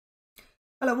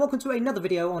Hello and welcome to another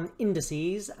video on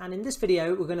indices, and in this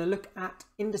video we're going to look at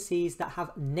indices that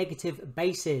have negative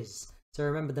bases. So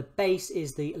remember, the base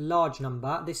is the large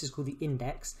number, this is called the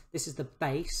index, this is the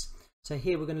base. So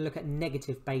here we're going to look at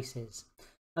negative bases.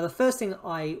 Now the first thing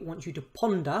I want you to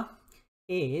ponder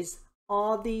is,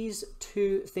 are these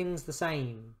two things the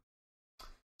same?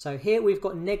 So here we've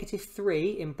got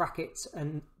 -3 in brackets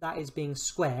and that is being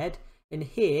squared. And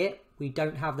here we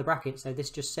don't have the bracket, so this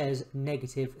just says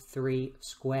 -3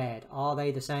 squared. Are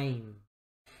they the same?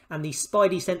 And the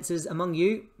spidey sensors among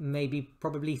you may be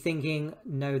probably thinking,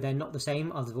 no, they're not the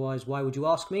same, otherwise why would you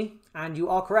ask me? And you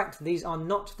are correct, these are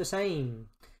not the same.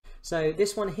 So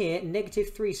this one here,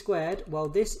 -3 squared, well,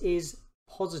 this is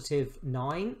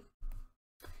 +9.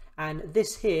 And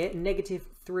this here,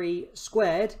 -3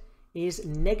 squared, is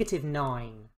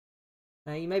 -9.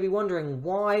 Now you may be wondering,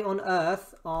 why on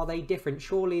earth are they different?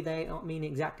 Surely they don't mean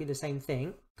exactly the same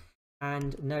thing.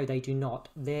 And no, they do not.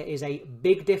 There is a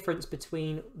big difference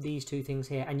between these two things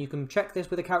here. And you can check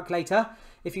this with a calculator.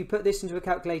 If you put this into a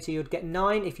calculator, you'd get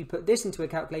 9. If you put this into a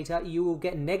calculator, you will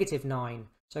get -9.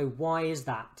 So why is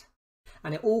that?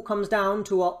 And it all comes down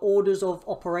to our orders of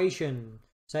operation.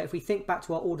 So if we think back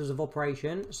to our orders of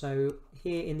operation, so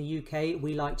here in the UK,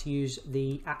 we like to use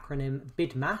the acronym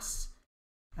BIDMAS.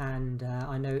 And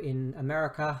I know in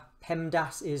America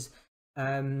PEMDAS is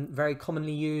very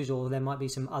commonly used, or there might be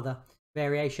some other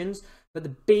variations, but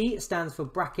the B stands for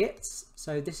brackets.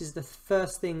 So this is the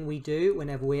first thing we do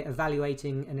whenever we're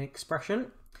evaluating an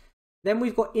expression. Then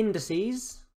we've got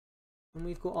indices, and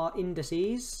we've got our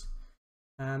indices,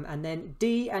 and then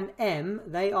D and M,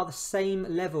 they are the same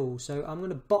level, so I'm going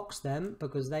to box them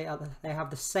because they have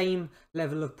the same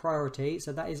level of priority.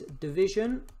 So that is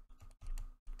division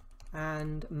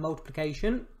and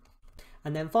multiplication.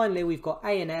 And then finally we've got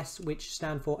A and S, which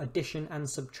stand for addition and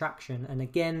subtraction, and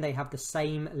again they have the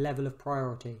same level of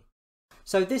priority.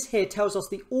 So this here tells us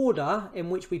the order in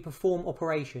which we perform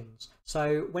operations.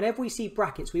 So whenever we see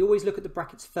brackets, we always look at the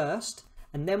brackets first,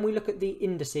 and then we look at the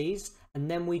indices,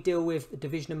 and then we deal with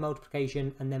division and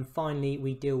multiplication, and then finally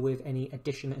we deal with any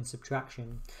addition and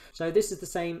subtraction. So this is the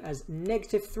same as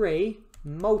 -3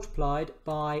 multiplied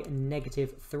by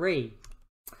 -3.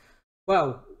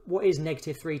 Well, what is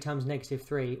 -3 times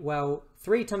 -3? Well,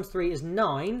 3 times 3 is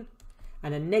 9,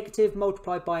 and a negative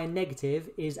multiplied by a negative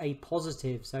is a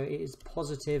positive, so it is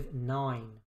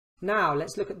 +9. Now,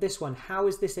 let's look at this one. How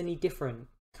is this any different?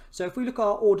 So if we look at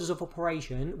our orders of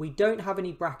operation, we don't have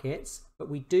any brackets, but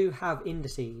we do have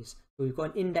indices. So we've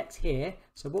got an index here,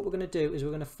 so what we're going to do is we're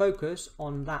going to focus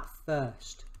on that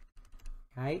first.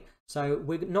 Okay, so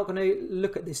we're not going to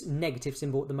look at this negative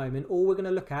symbol at the moment. All we're going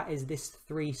to look at is this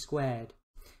 3 squared.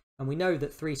 And we know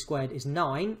that 3 squared is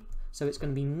 9, so it's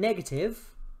going to be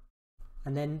negative.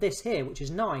 And then this here, which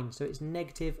is 9, so it's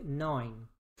 -9.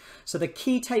 So the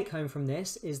key take home from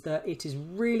this is that it is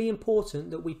really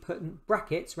important that we put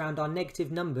brackets around our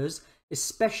negative numbers,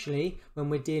 especially when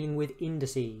we're dealing with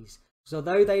indices. Because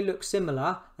although they look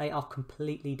similar, they are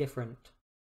completely different.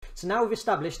 So now we've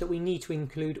established that we need to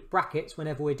include brackets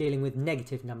whenever we're dealing with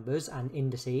negative numbers and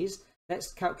indices.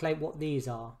 Let's calculate what these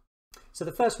are. So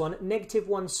the first one,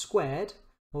 -1 squared,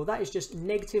 well, that is just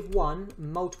 -1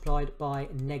 multiplied by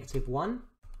 -1.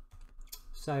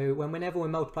 So whenever we're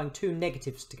multiplying two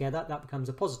negatives together, that becomes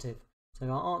a positive. So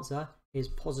our answer is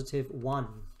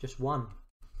 +1, just 1.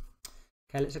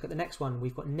 Okay, let's look at the next one.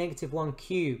 We've got -1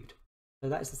 cubed. So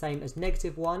that is the same as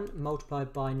 -1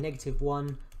 multiplied by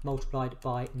 -1 multiplied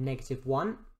by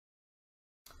 -1.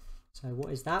 So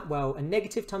what is that? Well, a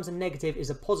negative times a negative is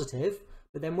a positive,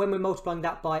 but then when we're multiplying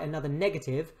that by another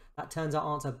negative, that turns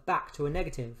our answer back to a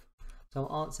negative. So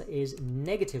our answer is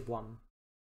 -1.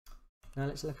 Now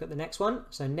let's look at the next one.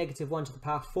 So -1 to the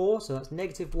power 4, so that's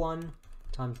 -1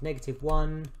 times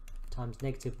 -1 times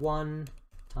 -1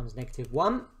 times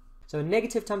 -1. So a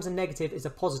negative times a negative is a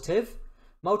positive.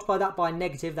 Multiply that by a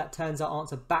negative, that turns our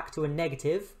answer back to a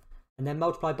negative. And then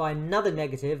multiply by another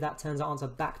negative, that turns our answer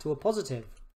back to a positive.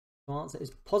 So our answer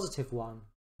is +1.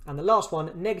 And the last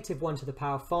one, -1 to the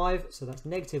power 5, so that's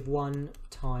 -1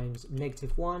 times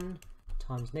 -1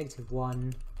 times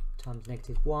 -1 times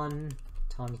 -1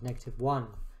 times -1.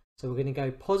 So we're going to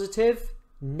go positive,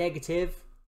 negative,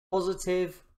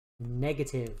 positive,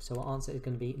 negative. So our answer is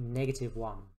going to be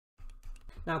 -1.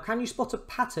 Now, can you spot a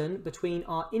pattern between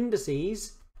our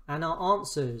indices and our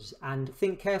answers? And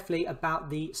think carefully about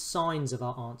the signs of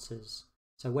our answers,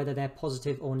 so whether they're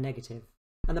positive or negative.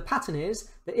 And the pattern is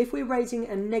that if we're raising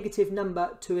a negative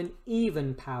number to an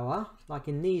even power, like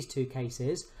in these two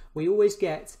cases, we always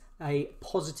get a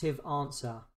positive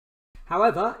answer.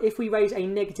 However, if we raise a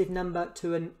negative number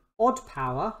to an odd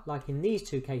power, like in these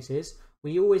two cases,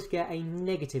 we always get a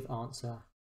negative answer.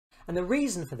 And the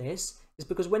reason for this is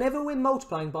because whenever we're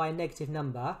multiplying by a negative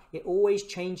number, it always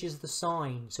changes the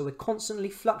sign. So we're constantly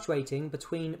fluctuating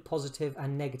between positive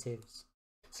and negatives.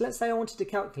 So let's say I wanted to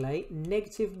calculate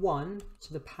 -1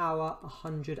 to the power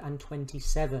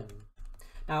 127.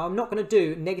 Now I'm not going to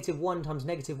do -1 times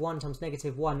 -1 times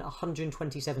 -1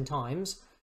 127 times.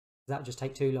 That would just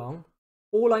take too long.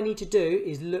 All I need to do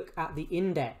is look at the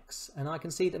index, and I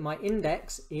can see that my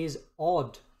index is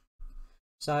odd.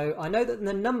 So I know that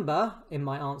the number in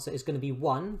my answer is going to be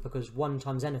 1, because 1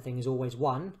 times anything is always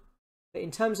 1. But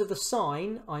in terms of the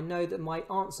sign, I know that my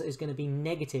answer is going to be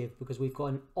negative because we've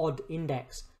got an odd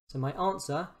index. So my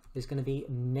answer is going to be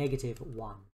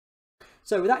 -1.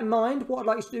 So with that in mind, what I'd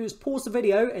like you to do is pause the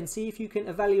video and see if you can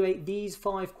evaluate these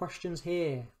 5 questions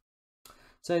here.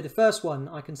 So the first one,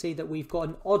 I can see that we've got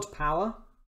an odd power.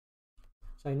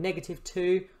 So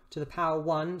 -2 to the power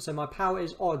 1. So my power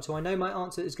is odd. So I know my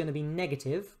answer is going to be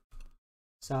negative.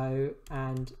 So,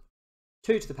 and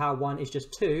 2 to the power 1 is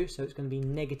just 2. So it's going to be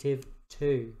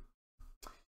 -2.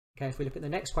 Okay, if we look at the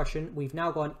next question, we've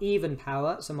now got an even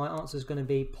power. So my answer is going to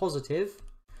be positive.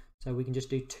 So we can just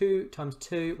do 2 times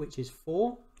 2, which is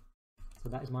 4. So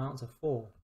that is my answer, 4.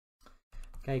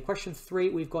 Okay, question 3,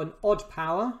 we've got an odd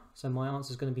power. So my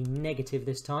answer is going to be negative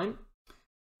this time.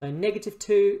 So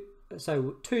 -2,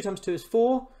 so 2 times 2 is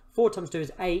 4. 4 times 2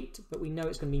 is 8, but we know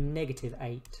it's going to be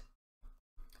 -8.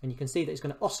 And you can see that it's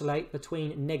going to oscillate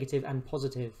between negative and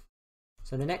positive.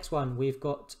 So the next one, we've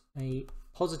got a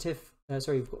positive,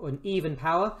 we've got an even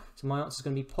power. So my answer is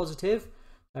going to be positive.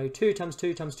 So 2 times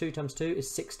 2 times 2 times 2 is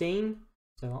 16.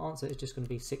 So our answer is just going to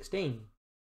be 16.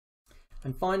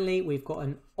 And finally, we've got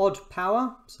an odd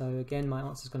power. So again, my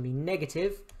answer is going to be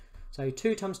negative. So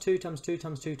 2 times 2 times 2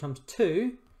 times 2 times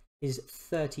 2 is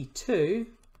 32.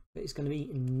 But it's going to be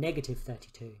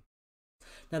 -32.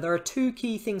 Now there are 2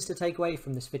 key things to take away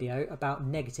from this video about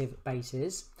negative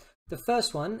bases. The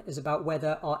first one is about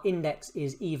whether our index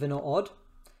is even or odd,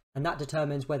 and that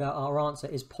determines whether our answer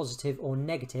is positive or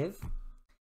negative.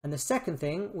 And the second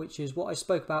thing, which is what I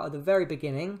spoke about at the very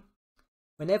beginning,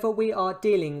 whenever we are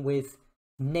dealing with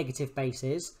negative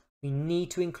bases, we need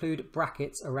to include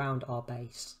brackets around our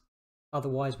base.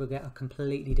 Otherwise we'll get a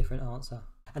completely different answer.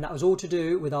 And that was all to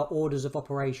do with our orders of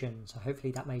operation. So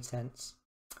hopefully that made sense.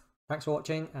 Thanks for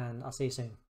watching, and I'll see you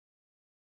soon.